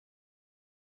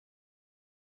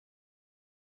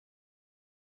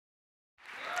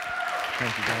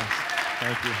Thank you, guys.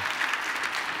 Thank you.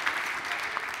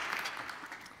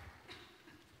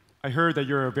 I heard that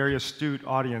you're a very astute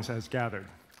audience that has gathered.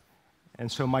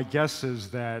 And so my guess is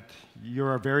that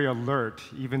you're very alert,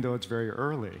 even though it's very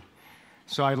early.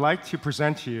 So I'd like to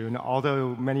present to you, and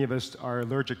although many of us are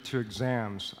allergic to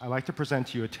exams, I'd like to present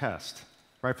to you a test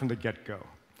right from the get-go.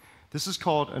 This is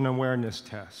called an awareness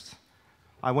test.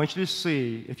 I want you to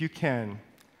see, if you can,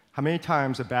 how many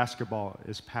times a basketball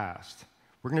is passed.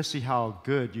 We're going to see how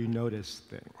good you notice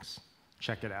things.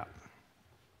 Check it out.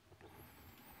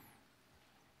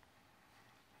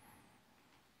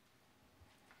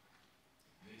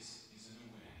 This is an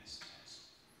awareness test.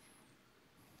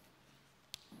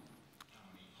 How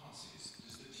many passes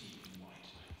does the team in white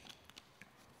make?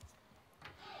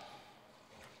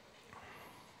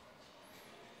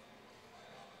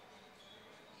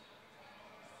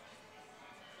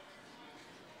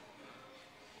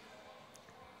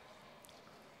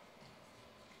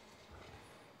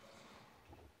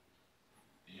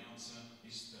 The answer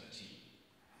is 13.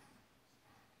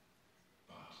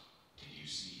 But did you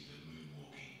see the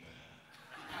moonwalking bear?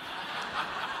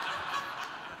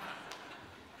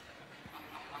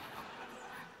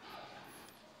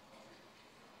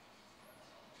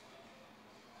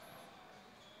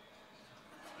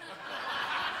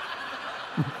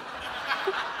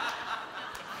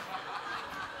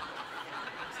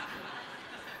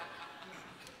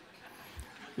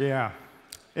 Yeah,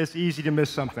 it's easy to miss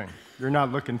something you're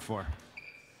not looking for.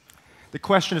 The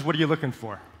question is, what are you looking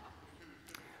for?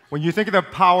 When you think of the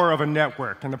power of a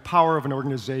network and the power of an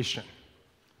organization,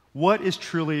 what is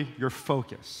truly your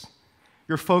focus?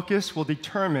 Your focus will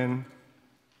determine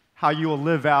how you will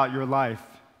live out your life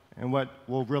and what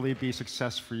will really be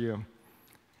success for you.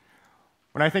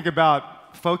 When I think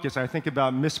about focus, I think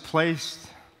about misplaced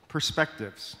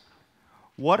perspectives.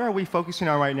 What are we focusing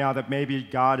on right now that maybe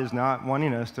God is not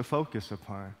wanting us to focus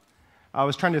upon? I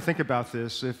was trying to think about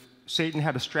this. If Satan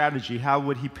had a strategy, how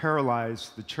would he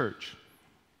paralyze the church?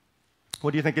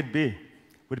 What do you think it'd be?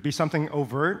 Would it be something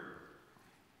overt?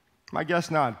 My guess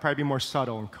not. It'd probably be more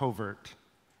subtle and covert.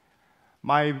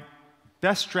 My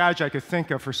best strategy I could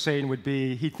think of for Satan would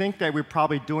be he'd think that we're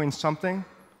probably doing something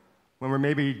when we're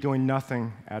maybe doing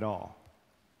nothing at all.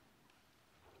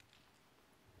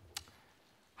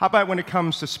 How about when it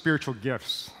comes to spiritual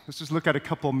gifts? Let's just look at a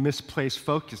couple misplaced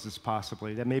focuses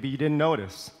possibly that maybe you didn't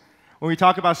notice. When we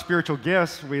talk about spiritual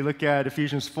gifts, we look at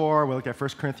Ephesians 4, we look at 1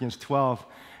 Corinthians 12,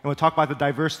 and we'll talk about the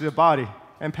diversity of the body.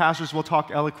 And pastors will talk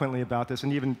eloquently about this,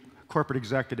 and even corporate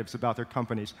executives about their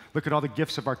companies. Look at all the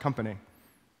gifts of our company.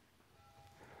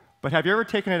 But have you ever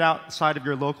taken it outside of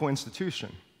your local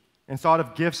institution and thought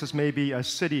of gifts as maybe a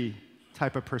city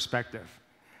type of perspective?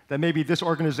 That maybe this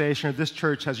organization or this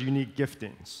church has unique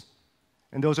giftings,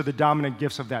 and those are the dominant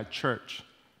gifts of that church.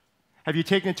 Have you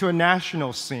taken it to a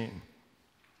national scene,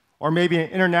 or maybe an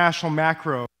international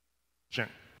macro region?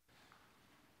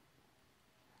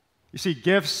 You see,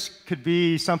 gifts could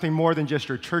be something more than just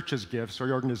your church's gifts or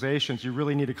your organizations. You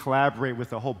really need to collaborate with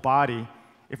the whole body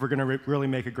if we're going to really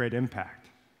make a great impact.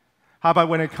 How about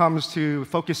when it comes to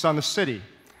focus on the city?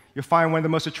 You'll find one of the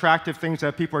most attractive things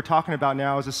that people are talking about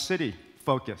now is a city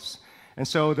focus. And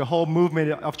so the whole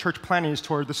movement of church planning is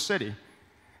toward the city.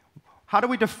 How do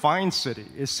we define city?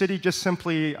 Is city just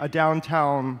simply a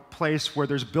downtown place where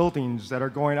there's buildings that are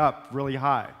going up really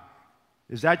high?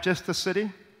 Is that just the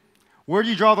city? Where do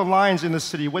you draw the lines in the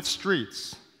city? What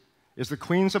streets? Is the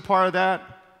Queens a part of that?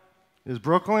 Is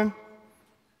Brooklyn?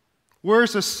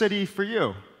 Where's the city for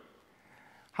you?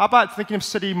 How about thinking of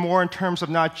city more in terms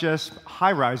of not just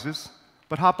high-rises,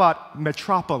 but how about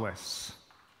metropolis?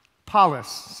 Polis,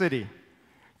 city.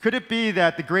 Could it be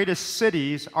that the greatest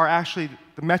cities are actually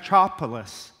the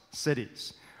metropolis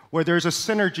cities, where there's a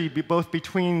synergy both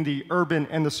between the urban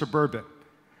and the suburban?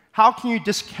 How can you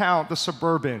discount the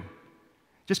suburban?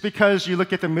 Just because you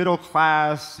look at the middle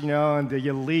class, and the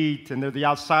elite, and they're the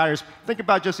outsiders, think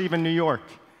about just even New York.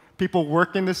 People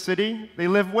work in the city, they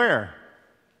live where?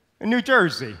 In New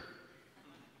Jersey.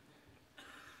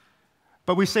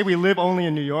 But we say we live only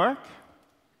in New York?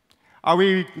 Are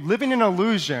we living in an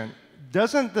illusion?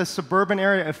 Doesn't the suburban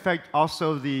area affect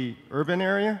also the urban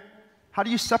area? How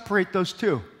do you separate those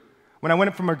two? When I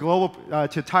went from to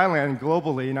Thailand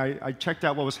globally, and I checked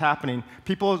out what was happening,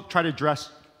 people try to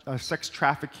address sex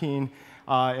trafficking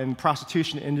and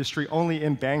prostitution industry only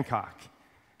in Bangkok.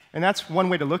 And that's one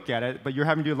way to look at it, but you're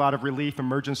having to do a lot of relief,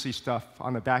 emergency stuff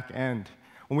on the back end.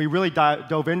 When we really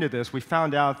dove into this, we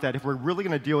found out that if we're really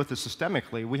going to deal with this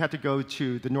systemically, we had to go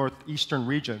to the northeastern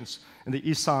regions in the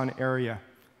Isan area,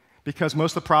 because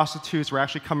most of the prostitutes were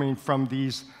actually coming from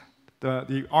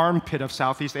the armpit of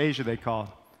Southeast Asia, they called,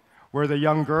 where the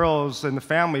young girls and the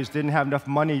families didn't have enough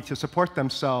money to support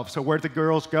themselves. So where did the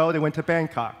girls go? They went to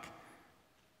Bangkok.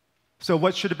 So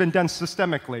what should have been done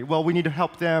systemically? Well, we need to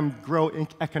help them grow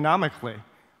economically.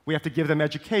 We have to give them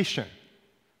education.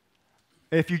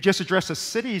 If you just address the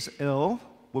city's ill,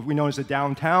 what we know as the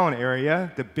downtown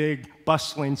area, the big,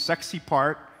 bustling, sexy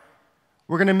part,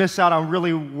 we're going to miss out on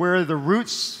really where the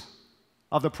roots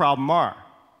of the problem are.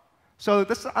 So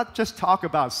let's not just talk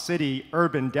about city,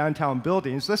 urban, downtown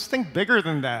buildings. Let's think bigger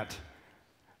than that.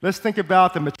 Let's think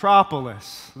about the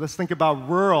metropolis. Let's think about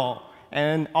rural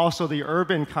and also the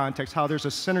urban context, how there's a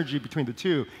synergy between the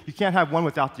two. You can't have one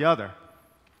without the other.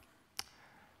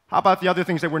 How about the other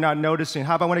things that we're not noticing?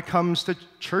 How about when it comes to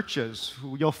churches?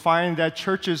 You'll find that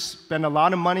churches spend a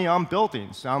lot of money on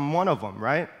buildings. I'm one of them,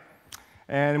 right?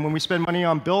 And when we spend money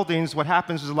on buildings, what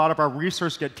happens is a lot of our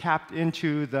resources get tapped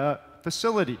into the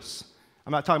facilities.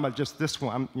 I'm not talking about just this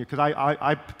one, because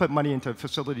I put money into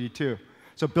facility too.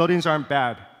 So buildings aren't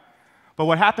bad. But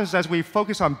what happens as we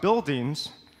focus on buildings,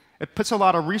 it puts a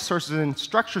lot of resources in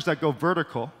structures that go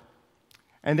vertical.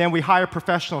 And then we hire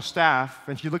professional staff.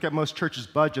 And if you look at most churches'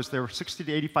 budgets, they're 60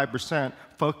 to 85%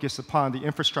 focused upon the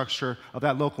infrastructure of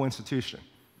that local institution.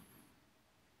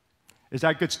 Is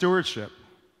that good stewardship?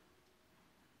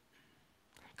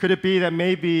 Could it be that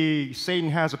maybe Satan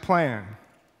has a plan,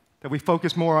 that we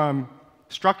focus more on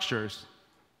structures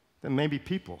than maybe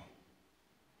people?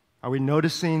 Are we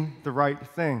noticing the right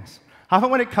things? How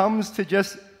about when it comes to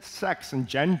just sex and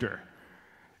gender?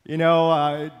 You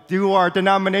know, do our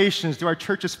denominations, do our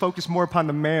churches focus more upon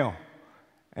the male?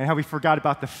 And have we forgot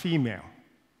about the female?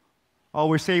 Oh,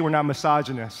 we say we're not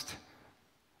misogynist.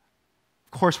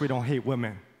 Of course we don't hate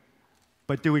women.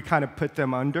 But do we kind of put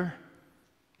them under?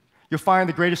 You'll find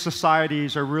the greatest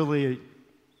societies are really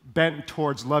bent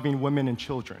towards loving women and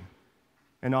children,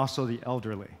 and also the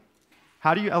elderly.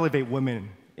 How do you elevate women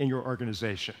in your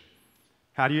organization?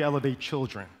 How do you elevate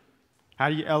children? How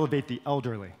do you elevate the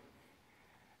elderly?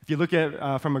 If you look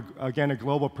at, from, again, a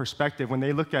global perspective, when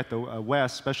they look at the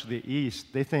West, especially the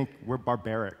East, they think we're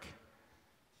barbaric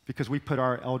because we put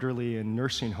our elderly in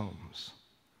nursing homes.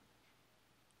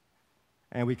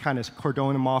 And we kind of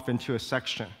cordon them off into a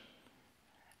section.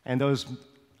 And those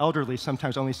elderly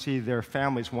sometimes only see their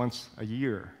families once a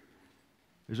year.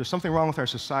 Is there something wrong with our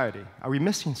society? Are we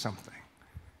missing something?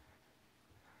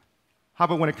 How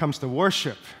about when it comes to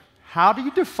worship? How do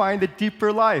you define the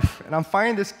deeper life? And I'm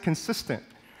finding this consistent.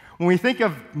 When we think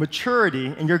of maturity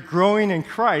and you're growing in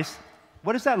Christ,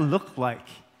 what does that look like?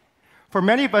 For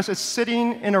many of us, it's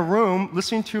sitting in a room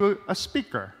listening to a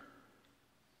speaker.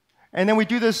 And then we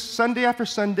do this Sunday after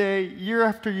Sunday, year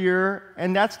after year,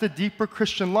 and that's the deeper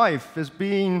Christian life, is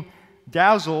being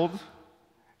dazzled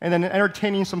and then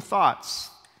entertaining some thoughts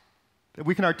that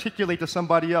we can articulate to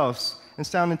somebody else and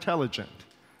sound intelligent.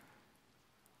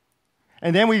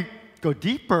 And then we go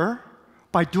deeper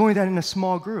by doing that in a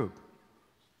small group.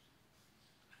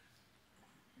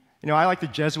 You know, I like the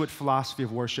Jesuit philosophy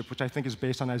of worship, which I think is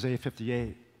based on Isaiah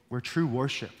 58, where true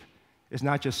worship is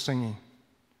not just singing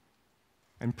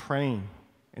and praying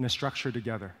in a structure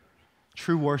together.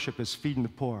 True worship is feeding the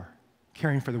poor,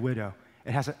 caring for the widow.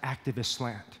 It has an activist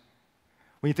slant.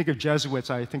 When you think of Jesuits,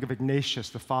 I think of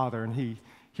Ignatius, the father, and he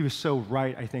was so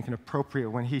right, I think, and appropriate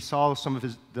when he saw some of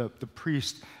the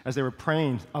priests as they were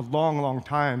praying a long, long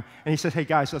time, and he said, hey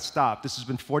guys, let's stop. This has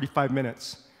been 45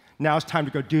 minutes. Now it's time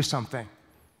to go do something.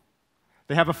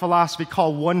 They have a philosophy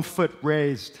called 1 foot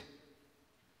raised.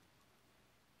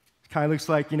 It kind of looks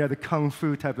like, you know, the kung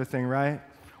fu type of thing, right?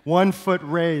 1 foot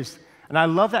raised. And I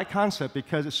love that concept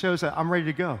because it shows that I'm ready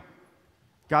to go.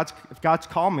 If God's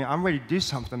called me, I'm ready to do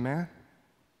something, man.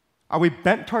 Are we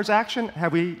bent towards action?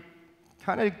 Have we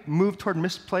kind of moved toward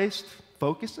misplaced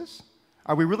focuses?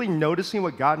 Are we really noticing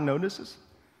what God notices?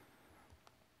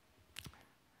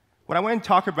 What I want to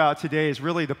talk about today is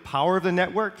really the power of the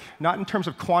network, not in terms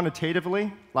of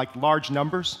quantitatively, like large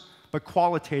numbers, but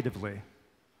qualitatively.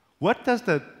 What does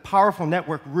the powerful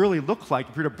network really look like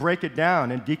if we were to break it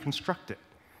down and deconstruct it?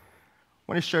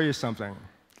 I want to show you something.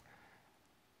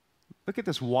 Look at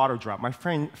this water drop. My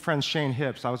friend Shane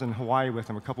Hips, I was in Hawaii with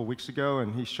him a couple weeks ago,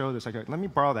 and he showed this. I go, let me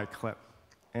borrow that clip.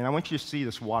 And I want you to see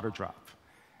this water drop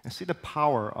and see the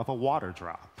power of a water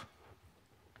drop.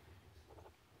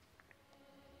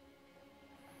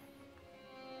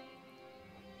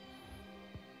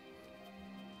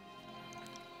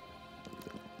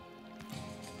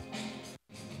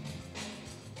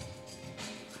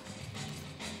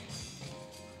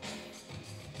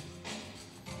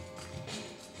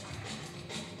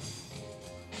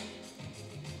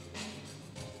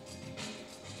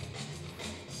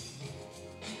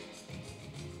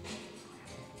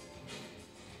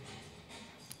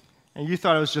 and you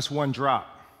thought it was just one drop.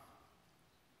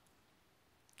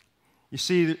 You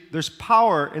see, there's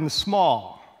power in the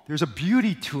small. There's a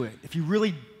beauty to it if you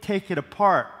really take it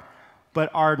apart. But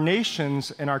our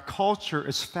nations and our culture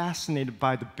is fascinated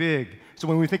by the big. So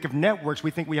when we think of networks,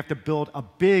 we think we have to build a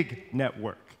big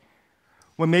network.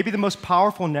 When maybe the most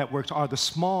powerful networks are the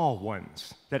small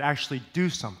ones that actually do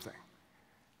something.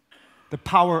 The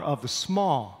power of the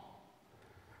small.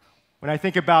 When I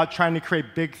think about trying to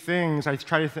create big things, I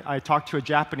talked to a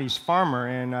Japanese farmer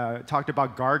and talked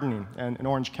about gardening in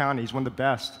Orange County. He's one of the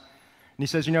best. And he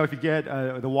says, if you get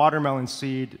the watermelon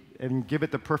seed and give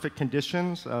it the perfect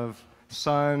conditions of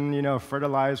sun,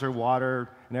 fertilizer, water,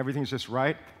 and everything's just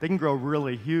right, they can grow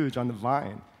really huge on the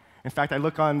vine. In fact, I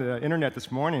look on the internet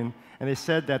this morning, and they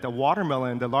said that the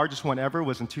watermelon, the largest one ever,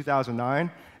 was in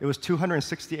 2009. It was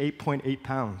 268.8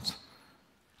 pounds.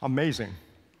 Amazing.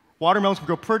 Watermelons can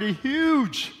grow pretty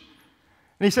huge.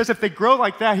 And he says if they grow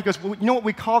like that, he goes, well, you know what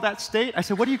we call that state? I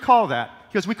said, what do you call that?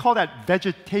 He goes, we call that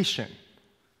vegetation.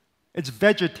 It's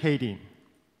vegetating.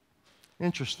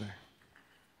 Interesting.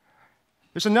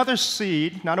 There's another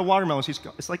seed, not a watermelon seed,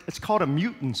 it's called a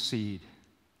mutant seed.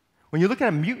 When you look at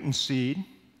a mutant seed,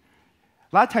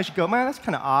 a lot of times you go, man, that's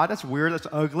kind of odd, that's weird, that's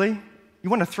ugly. You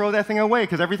want to throw that thing away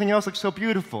because everything else looks so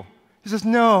beautiful. He says,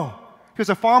 no. Because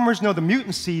the farmers know the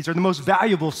mutant seeds are the most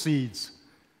valuable seeds.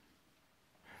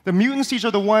 The mutant seeds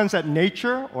are the ones that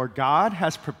nature or God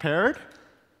has prepared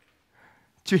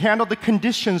to handle the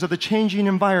conditions of the changing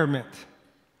environment.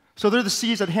 So they're the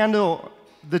seeds that handle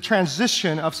the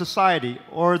transition of society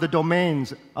or the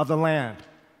domains of the land.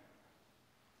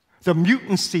 The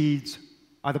mutant seeds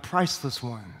are the priceless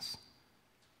ones.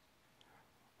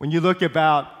 When you look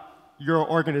about your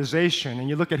organization and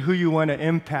you look at who you want to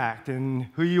impact and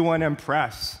who you want to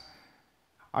impress,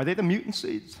 are they the mutant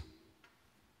seeds?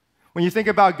 When you think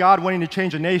about God wanting to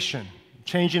change a nation,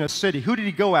 changing a city, who did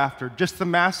he go after? Just the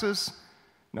masses?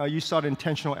 No, you saw the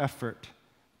intentional effort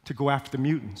to go after the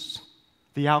mutants,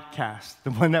 the outcasts,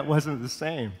 the one that wasn't the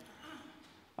same.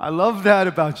 I love that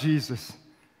about Jesus.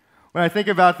 When I think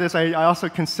about this, I also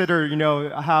consider,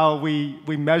 how we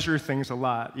measure things a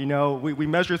lot. We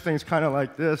measure things kind of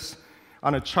like this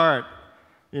on a chart.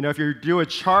 If you do a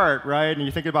chart, right, and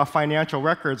you think about financial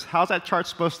records, how's that chart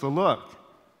supposed to look?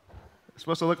 It's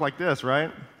supposed to look like this,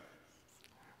 right?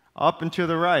 Up and to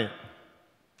the right.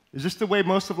 Is this the way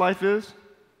most of life is?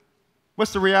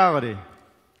 What's the reality?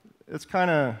 It's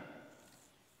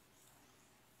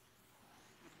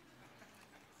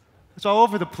it's all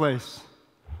over the place.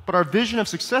 But our vision of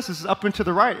success is up and to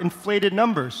the right, inflated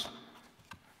numbers.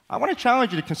 I want to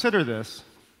challenge you to consider this,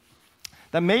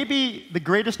 that maybe the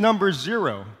greatest number is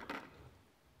 0.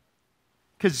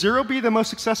 Could 0 be the most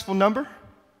successful number?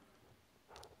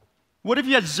 What if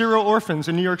you had 0 orphans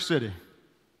in New York City?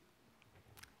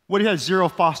 What if you had 0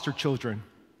 foster children?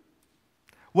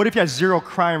 What if you had 0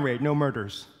 crime rate, no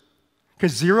murders? Could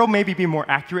 0 maybe be a more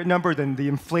accurate number than the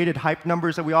inflated hype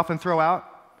numbers that we often throw out?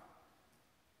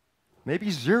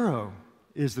 Maybe 0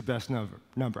 is the best number.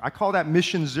 I call that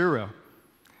mission 0.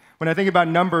 When I think about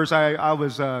numbers, I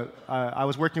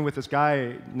was working with this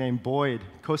guy named Boyd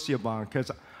Kosiabong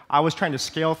because I was trying to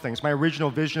scale things. My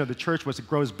original vision of the church was to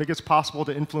grow as big as possible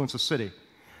to influence a city.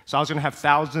 So I was going to have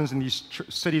thousands in these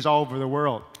cities all over the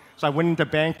world. So I went into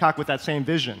Bangkok with that same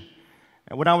vision.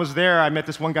 And when I was there, I met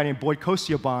this one guy named Boyd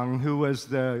Kosiabong, who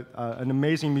was an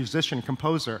amazing musician,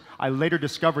 composer. I later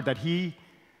discovered that he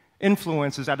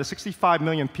influences, out of 65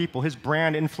 million people, his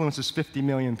brand influences 50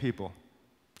 million people.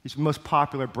 He's the most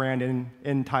popular brand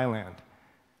in Thailand.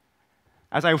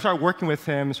 As I started working with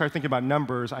him and started thinking about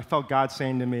numbers, I felt God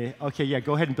saying to me, okay, yeah,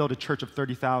 go ahead and build a church of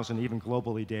 30,000, even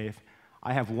globally, Dave.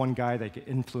 I have one guy that can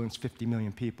influence 50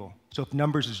 million people. So if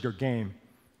numbers is your game,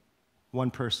 one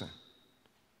person.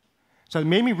 So it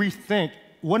made me rethink,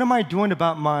 what am I doing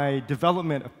about my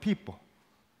development of people?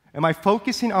 Am I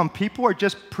focusing on people or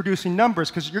just producing numbers?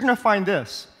 Because you're going to find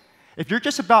this. If you're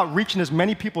just about reaching as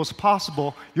many people as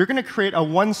possible, you're going to create a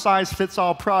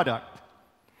one-size-fits-all product.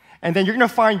 And then you're going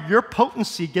to find your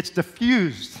potency gets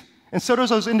diffused, and so does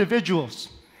those individuals.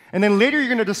 And then later you're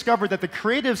going to discover that the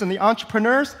creatives and the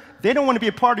entrepreneurs, they don't want to be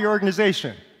a part of your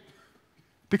organization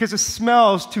because it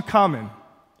smells too common.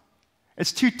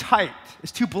 It's too tight.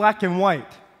 It's too black and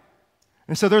white.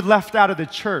 And so they're left out of the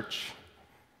church.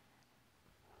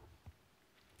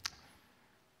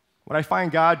 What I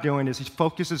find God doing is he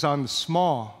focuses on the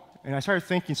small. And I started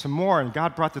thinking some more, and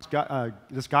God brought this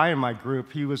guy in my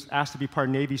group. He was asked to be part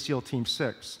of Navy SEAL Team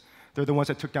 6. They're the ones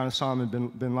that took down Osama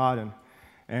bin Laden.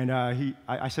 And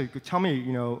I said, tell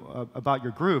me, about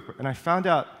your group. And I found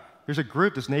out there's a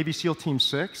group, this Navy SEAL Team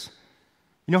 6.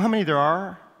 You know how many there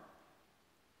are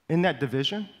in that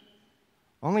division?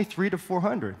 Only 300 to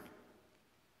 400.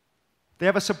 They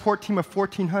have a support team of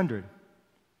 1,400.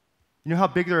 You know how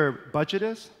big their budget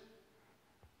is?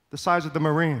 The size of the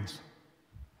Marines.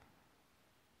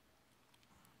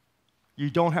 You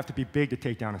don't have to be big to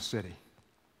take down a city.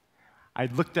 I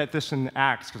looked at this in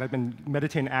Acts, because I've been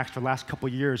meditating Acts for the last couple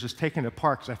of years, just taking it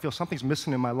apart, because I feel something's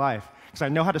missing in my life. Because I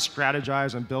know how to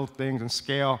strategize and build things and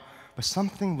scale, but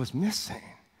something was missing.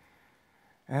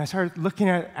 And I started looking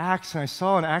at Acts, and I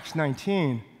saw in Acts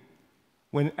 19,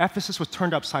 when Ephesus was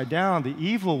turned upside down, the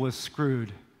evil was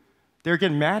screwed. They were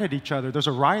getting mad at each other. There's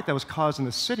a riot that was caused in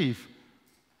the city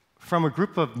from a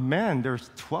group of men. There's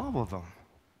 12 of them.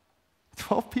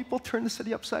 12 people turned the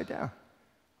city upside down.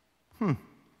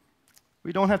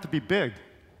 We don't have to be big.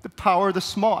 The power of the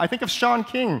small. I think of Sean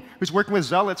King, who's working with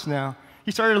Zealots now.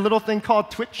 He started a little thing called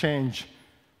Twit Change.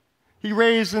 He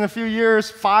raised, in a few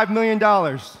years, $5 million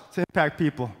to impact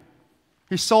people.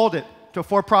 He sold it to a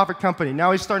for-profit company.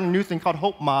 Now he's starting a new thing called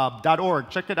HopeMob.org.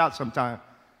 Check it out sometime.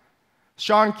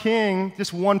 Sean King,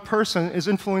 just one person, is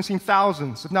influencing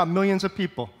thousands, if not millions of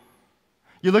people.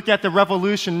 You look at the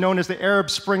revolution known as the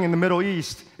Arab Spring in the Middle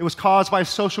East. It was caused by a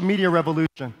social media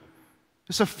revolution.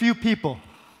 Just a few people.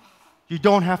 You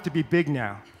don't have to be big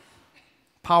now.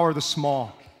 Power of the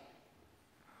small.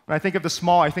 When I think of the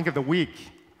small, I think of the weak.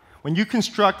 When you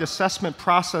construct assessment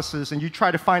processes and you try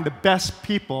to find the best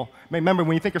people, remember,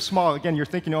 when you think of small, again, you're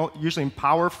thinking usually in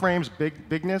power frames,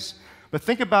 bigness. But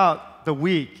think about the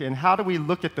weak, and how do we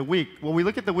look at the weak? Well, we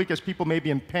look at the weak as people maybe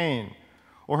in pain,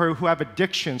 or who have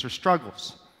addictions or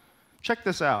struggles. Check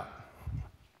this out.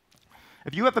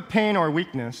 If you have a pain or a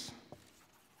weakness,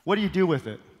 what do you do with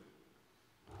it?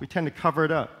 We tend to cover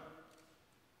it up.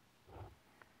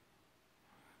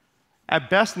 At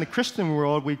best, in the Christian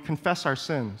world, we confess our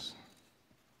sins,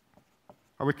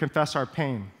 or we confess our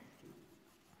pain.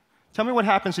 Tell me what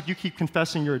happens if you keep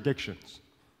confessing your addictions.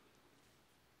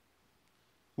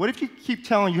 What if you keep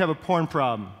telling you have a porn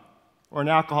problem, or an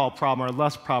alcohol problem, or a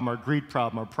lust problem, or a greed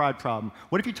problem, or a pride problem?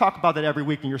 What if you talk about that every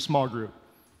week in your small group?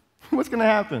 What's going to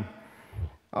happen?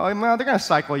 Oh, well, they're going to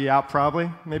cycle you out probably,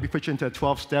 maybe put you into a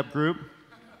 12-step group.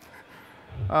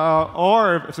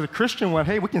 Or if it's a Christian one,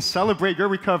 hey, we can celebrate your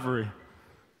recovery.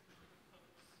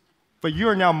 But you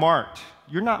are now marked.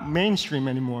 You're not mainstream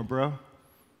anymore, bro.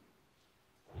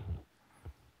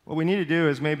 What we need to do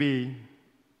is maybe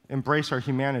embrace our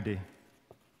humanity.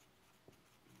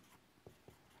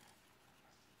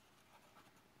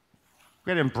 We've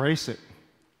got to embrace it.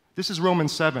 This is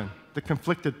Romans 7, the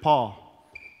conflicted Paul.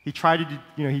 He tried to,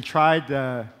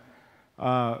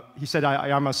 he said,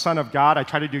 I'm a son of God, I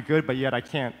try to do good, but yet I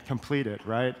can't complete it,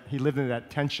 right? He lived in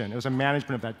that tension. It was a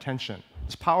management of that tension.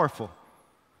 It's powerful.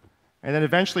 And then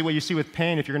eventually what you see with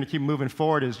pain, if you're going to keep moving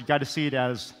forward, is you got to see it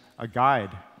as a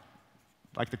guide,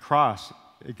 like the cross.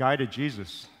 It guided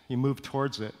Jesus. He moved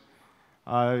towards it.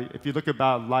 If you look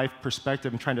about life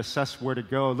perspective and trying to assess where to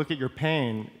go, look at your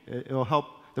pain. It'll help.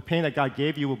 The pain that God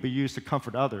gave you will be used to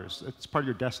comfort others. It's part of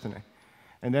your destiny.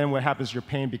 And then what happens, your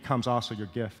pain becomes also your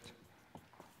gift.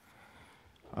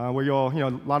 Where you'll, a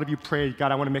lot of you pray,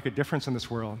 God, I want to make a difference in this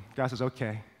world. God says,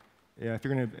 okay. Yeah, if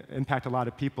you're going to impact a lot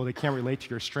of people, they can't relate to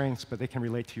your strengths, but they can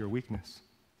relate to your weakness.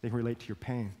 They can relate to your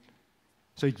pain.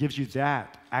 So he gives you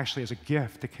that actually as a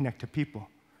gift to connect to people.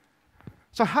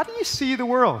 So how do you see the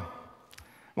world?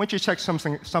 I want you to check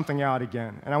something out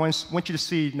again. And I want you to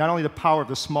see not only the power of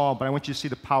the small, but I want you to see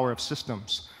the power of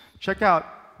systems. Check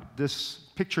out this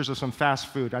pictures of some fast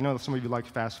food. I know some of you like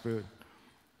fast food.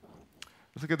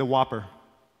 Let's look at the Whopper.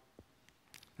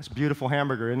 That's a beautiful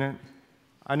hamburger, isn't it?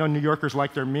 I know New Yorkers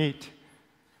like their meat.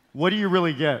 What do you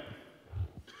really get?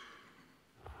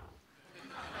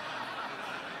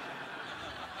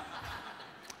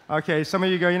 Okay, some of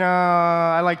you go,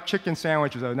 I like chicken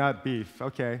sandwiches, though, not beef.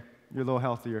 Okay, you're a little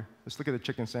healthier. Let's look at the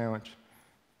chicken sandwich.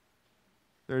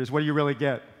 There it is. What do you really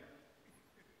get?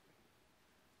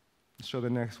 Let's show the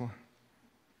next one.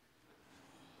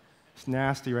 It's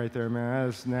nasty right there, man. That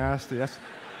is nasty.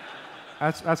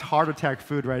 That's heart attack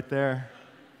food right there.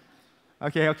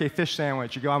 Okay, fish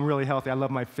sandwich. You go, I'm really healthy. I love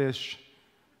my fish.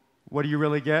 What do you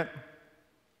really get?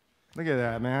 Look at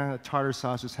that, man. The tartar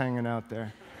sauce is hanging out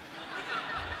there.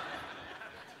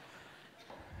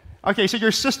 Okay, so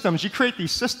your systems, you create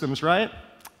these systems, right?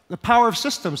 The power of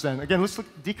systems then. Again, let's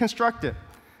deconstruct it.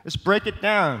 Let's break it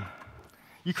down.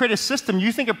 You create a system,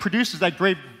 you think it produces that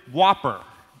great Whopper,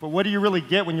 but what do you really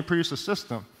get when you produce a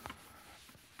system?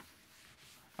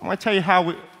 I want to tell you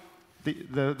how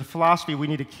the philosophy we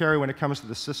need to carry when it comes to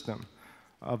the system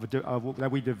that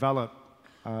we develop.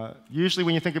 Usually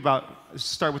when you think about,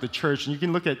 start with the church, and you can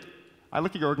I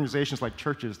look at your organizations like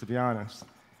churches, to be honest.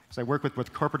 So I work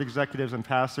with corporate executives and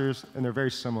pastors, and they're very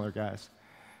similar guys.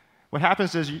 What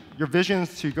happens is your vision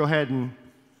is to go ahead and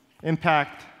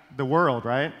impact the world,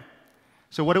 right?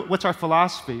 So what's our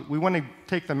philosophy? We want to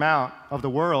take them out of the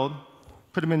world,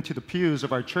 put them into the pews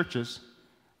of our churches,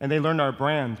 and they learn our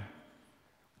brand.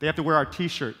 They have to wear our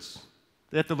T-shirts.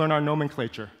 They have to learn our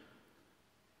nomenclature.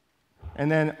 And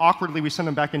then awkwardly, we send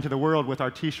them back into the world with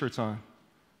our T-shirts on.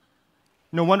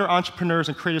 No wonder entrepreneurs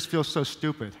and creatives feel so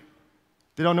stupid.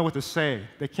 They don't know what to say.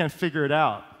 They can't figure it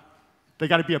out. They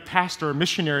got to be a pastor or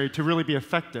missionary to really be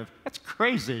effective. That's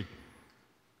crazy.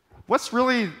 What's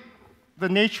really the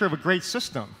nature of a great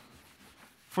system?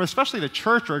 For especially the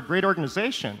church or a great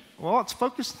organization? Well, it's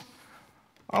focused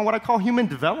on what I call human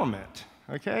development.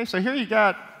 Okay? So here you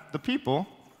got the people,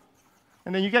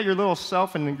 and then you got your little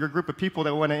self and your group of people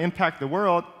that want to impact the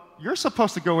world. You're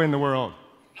supposed to go in the world.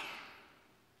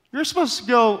 You're supposed to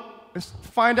go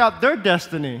find out their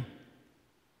destiny.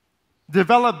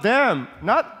 Develop them.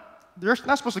 They're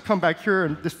not supposed to come back here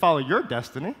and just follow your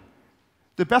destiny.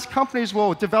 The best companies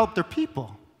will develop their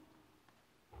people.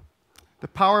 The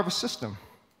power of a system.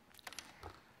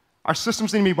 Our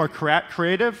systems need to be more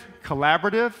creative,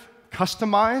 collaborative,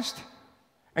 customized,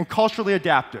 and culturally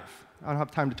adaptive. I don't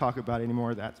have time to talk about any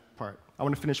more of that part. I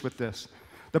want to finish with this.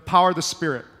 The power of the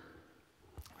Spirit.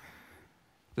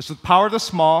 This is the power of the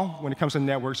small when it comes to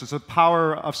networks. It's the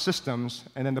power of systems,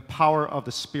 and then the power of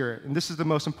the Spirit. And this is the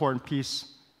most important piece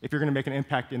if you're going to make an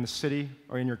impact in the city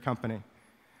or in your company.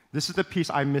 This is the piece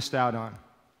I missed out on.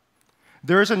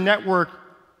 There is a network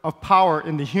of power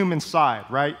in the human side,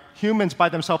 right? Humans by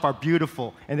themselves are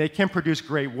beautiful, and they can produce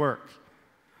great work.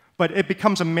 But it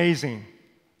becomes amazing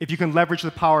if you can leverage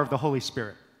the power of the Holy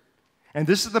Spirit. And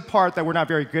this is the part that we're not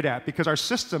very good at, because our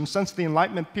systems, since the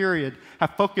Enlightenment period,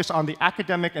 have focused on the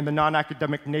academic and the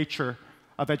non-academic nature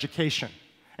of education.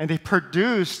 And they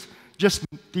produced just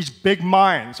these big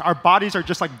minds. Our bodies are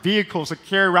just like vehicles that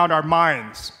carry around our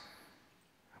minds,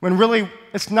 when really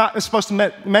it's supposed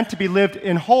to meant to be lived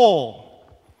in whole.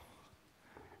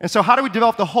 And so how do we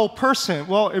develop the whole person?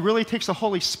 Well, it really takes the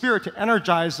Holy Spirit to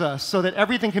energize us so that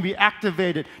everything can be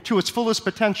activated to its fullest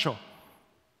potential.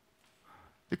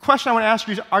 The question I want to ask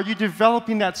you is, are you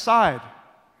developing that side?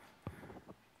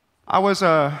 I was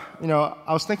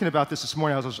thinking about this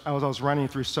morning. I was running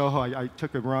through Soho. I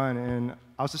took a run, and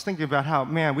I was just thinking about how,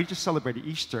 man, we just celebrated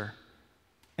Easter.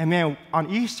 And man,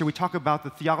 on Easter, we talk about the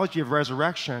theology of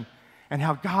resurrection and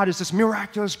how God is this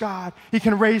miraculous God. He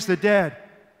can raise the dead.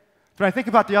 But I think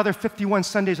about the other 51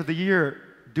 Sundays of the year.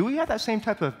 Do we have that same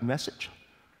type of message?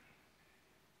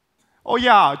 Oh,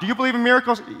 yeah. Do you believe in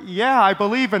miracles? Yeah, I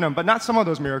believe in them, but not some of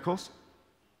those miracles.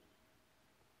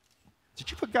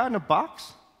 Did you put God in a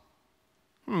box?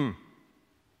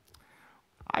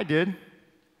 I did.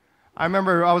 I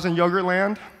remember I was in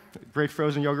Yogurtland, a great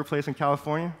frozen yogurt place in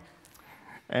California,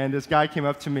 and this guy came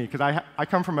up to me, because I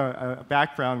come from a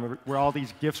background where all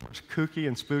these gifts were kooky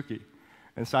and spooky.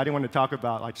 And so I didn't want to talk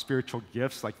about like spiritual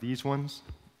gifts like these ones,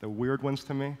 the weird ones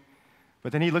to me.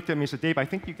 But then he looked at me and said, Dave, I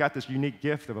think you got this unique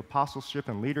gift of apostleship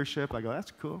and leadership. I go, that's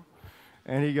cool.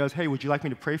 And he goes, hey, would you like me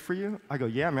to pray for you? I go,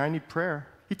 yeah, man, I need prayer.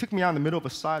 He took me out in the middle of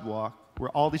a sidewalk where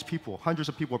all these people, hundreds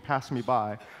of people were passing me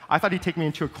by. I thought he'd take me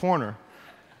into a corner.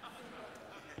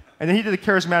 And then he did the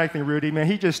charismatic thing, Rudy, man.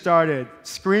 He just started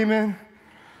screaming,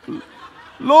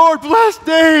 Lord, bless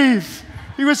Dave.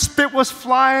 Spit was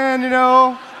flying,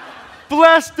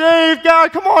 Bless Dave,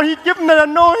 God, come on, give him that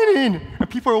anointing. And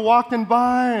people are walking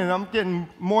by, and I'm getting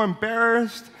more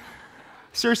embarrassed.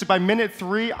 Seriously, by minute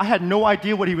 3, I had no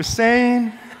idea what he was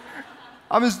saying.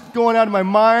 I was going out of my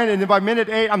mind, and then by minute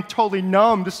 8, I'm totally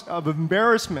numb of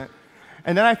embarrassment.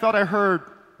 And then I thought I heard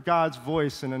God's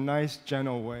voice in a nice,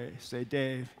 gentle way say,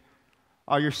 Dave,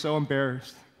 oh, you're so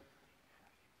embarrassed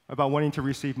about wanting to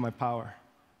receive my power.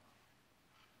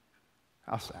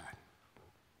 How sad.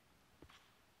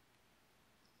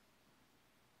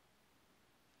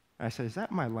 I said, is that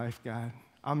my life, God?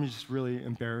 I'm just really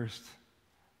embarrassed.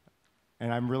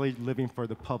 And I'm really living for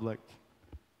the public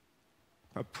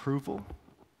approval?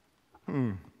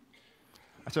 I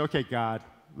said, okay, God,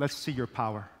 let's see your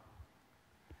power.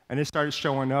 And it started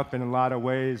showing up in a lot of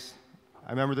ways. I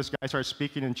remember this guy started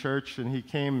speaking in church, and he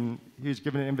came, and he was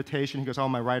given an invitation. He goes, oh,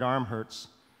 my right arm hurts.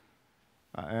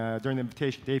 During the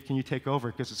invitation, Dave, can you take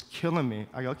over? Because it's killing me.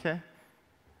 I go, okay.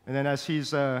 And then as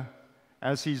he's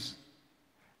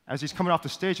coming off the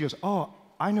stage, he goes, oh,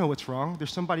 I know what's wrong.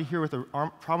 There's somebody here with a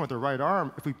problem with their right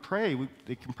arm. If we pray,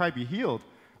 they can probably be healed.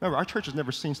 Remember, our church has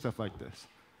never seen stuff like this.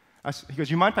 He goes,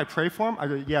 you mind if I pray for him? I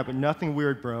go, yeah, but nothing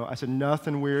weird, bro. I said,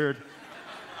 nothing weird.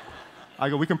 I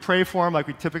go, we can pray for him like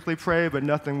we typically pray, but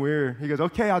nothing weird. He goes,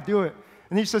 okay, I'll do it.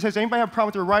 And he says, has anybody have a problem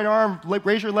with their right arm?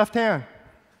 Raise your left hand.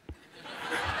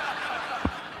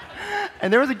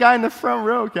 And there was a guy in the front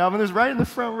row, Calvin, he was right in the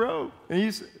front row. And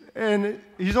he's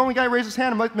the only guy who raised his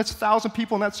hand amidst 1,000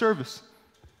 people in that service.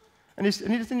 And he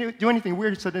didn't do anything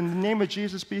weird. He said, in the name of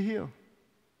Jesus, be healed.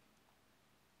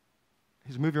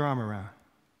 He said, move your arm around.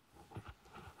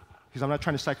 He said, I'm not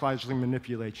trying to psychologically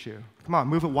manipulate you. Come on,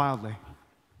 move it wildly.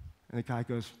 And the guy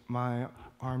goes, my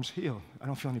arm's healed. I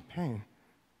don't feel any pain.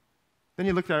 Then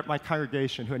he looked at my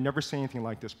congregation who had never seen anything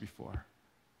like this before.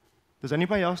 Does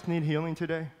anybody else need healing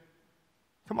today?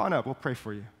 Come on up, we'll pray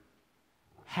for you.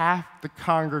 Half the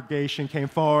congregation came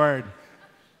forward.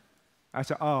 I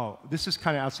said, oh, this is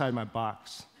kind of outside my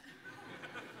box.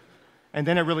 And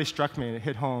then it really struck me and it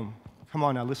hit home. Come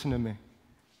on now, listen to me.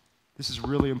 This is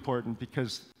really important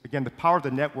because, again, the power of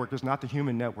the network is not the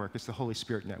human network, it's the Holy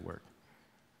Spirit network.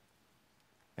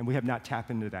 And we have not tapped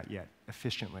into that yet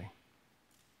efficiently.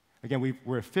 Again,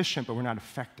 we're efficient, but we're not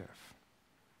effective.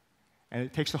 And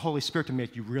it takes the Holy Spirit to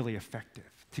make you really effective,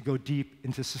 to go deep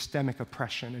into systemic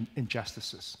oppression and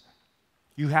injustices.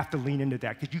 You have to lean into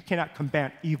that because you cannot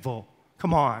combat evil.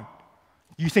 Come on.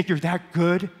 You think you're that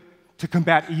good to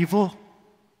combat evil?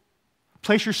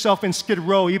 Place yourself in Skid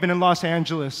Row, even in Los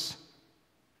Angeles.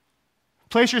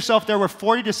 Place yourself there where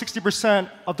 40 to 60%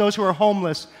 of those who are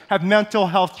homeless have mental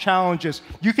health challenges.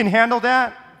 You can handle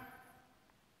that?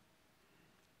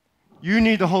 You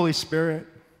need the Holy Spirit.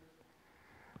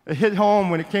 It hit home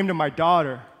when it came to my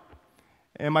daughter.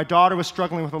 And my daughter was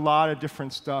struggling with a lot of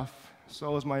different stuff.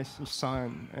 So was my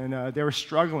son. And they were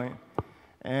struggling.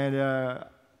 And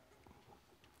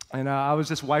I was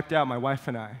just wiped out, my wife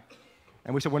and I.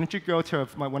 And we said, why don't you go to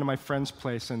one of my friends'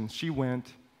 place? And she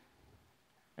went.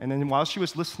 And then while she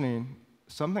was listening,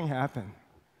 something happened.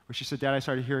 Where she said, Dad, I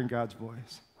started hearing God's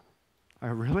voice. I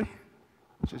go, really?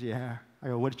 She says, yeah. I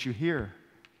go, what did you hear?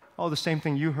 Oh, the same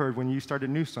thing you heard when you started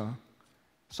a new song.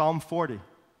 Psalm 40.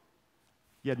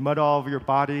 You had mud all over your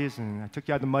bodies, and I took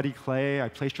you out of the muddy clay. I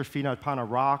placed your feet upon a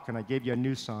rock, and I gave you a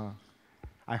new song.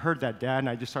 I heard that, Dad, and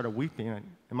I just started weeping. And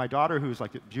my daughter, who's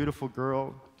like a beautiful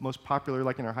girl, most popular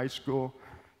like in her high school,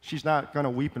 she's not going to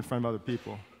weep in front of other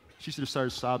people. She just started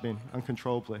sobbing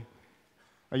uncontrollably.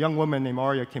 A young woman named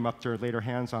Aria came up to her, laid her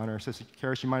hands on her, says,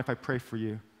 Karis, you mind if I pray for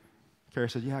you?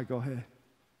 Karis said, yeah, go ahead.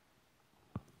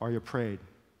 Aria prayed.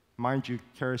 Mind you,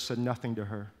 Karis said nothing to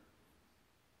her.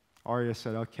 Aria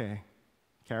said, okay,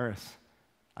 Karis,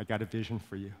 I got a vision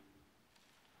for you.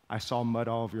 I saw mud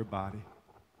all over your body,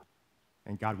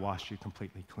 and God washed you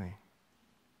completely clean.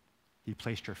 He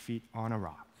placed your feet on a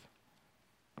rock,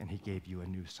 and he gave you a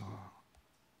new song.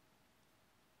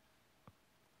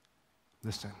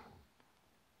 Listen,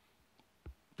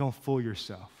 don't fool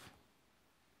yourself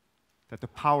that the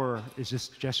power is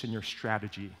just in your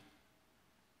strategy.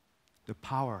 The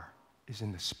power is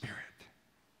in the Spirit.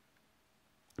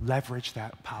 Leverage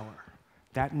that power.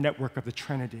 That network of the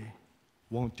Trinity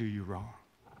won't do you wrong.